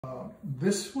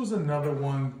This was another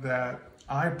one that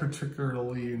I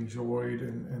particularly enjoyed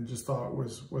and just thought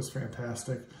was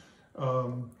fantastic.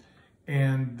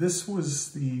 And this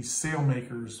was the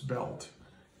Sailmaker's Belt.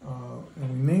 And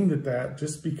we named it that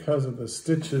just because of the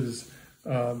stitches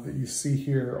that you see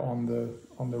here on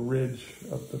the ridge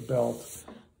of the belt.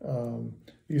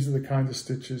 These are the kinds of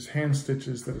stitches, hand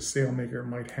stitches, that a sailmaker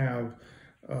might have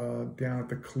down at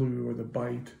the clew or the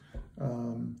bight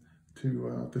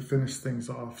to finish things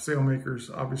off.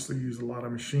 Sailmakers obviously use a lot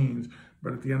of machines,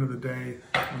 but at the end of the day,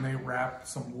 when they wrap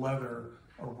some leather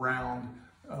around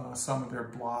some of their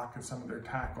block and some of their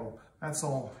tackle, that's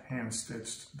all hand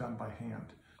stitched, done by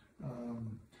hand.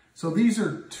 So these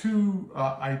are two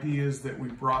ideas that we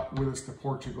brought with us to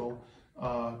Portugal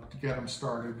to get them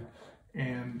started.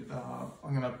 And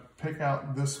I'm going to pick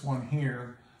out this one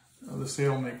here, the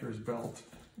Sailmaker's Belt.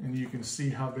 And you can see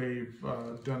how they've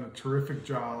done a terrific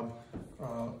job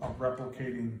of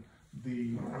replicating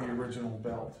the original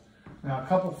belt. Now, a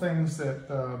couple things that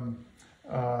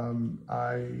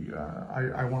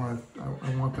I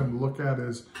want them to look at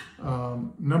is,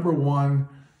 number one,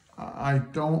 I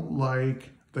don't like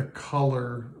the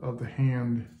color of the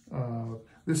hand.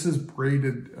 This is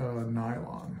braided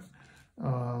nylon.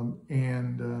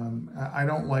 I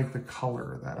don't like the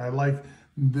color of that. I like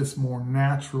this more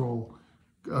natural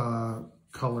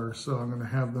color, so I'm going to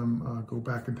have them go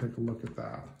back and take a look at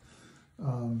that.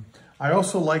 I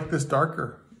also like this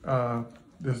darker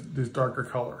this darker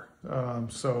color. You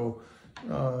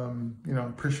know,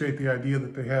 appreciate the idea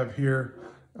that they have here,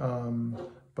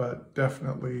 but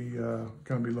definitely going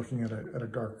to be looking at a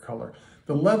dark color.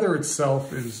 The leather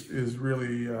itself is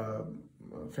really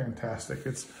fantastic.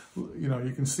 It's, you know,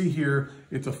 you can see here,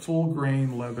 it's a full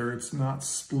grain leather. It's not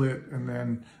split and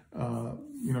then,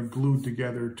 you know, glued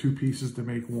together, two pieces to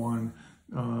make one.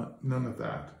 None of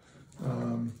that.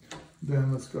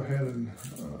 Then let's go ahead and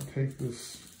take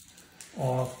this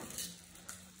off.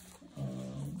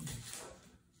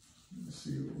 Let's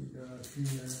see what we got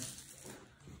here.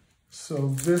 So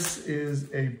this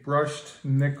is a brushed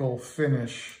nickel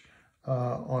finish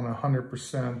on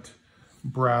 100%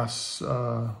 brass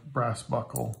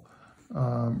buckle.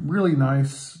 Really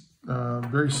nice,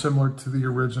 very similar to the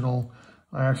original.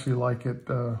 I actually like it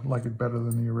better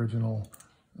than the original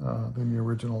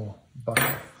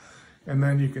buckle. And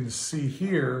then you can see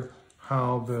here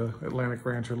how the Atlantic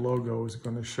Rancher logo is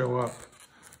going to show up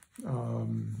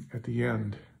at the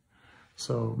end.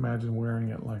 So imagine wearing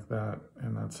it like that,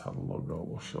 and that's how the logo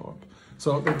will show up.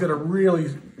 So they did a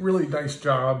really, really nice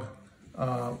job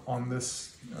on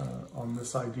this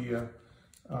idea.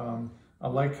 I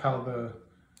like how the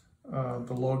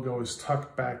logo is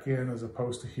tucked back in as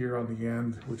opposed to here on the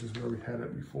end, which is where we had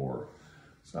it before.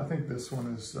 So I think this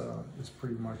one is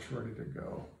pretty much ready to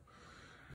go.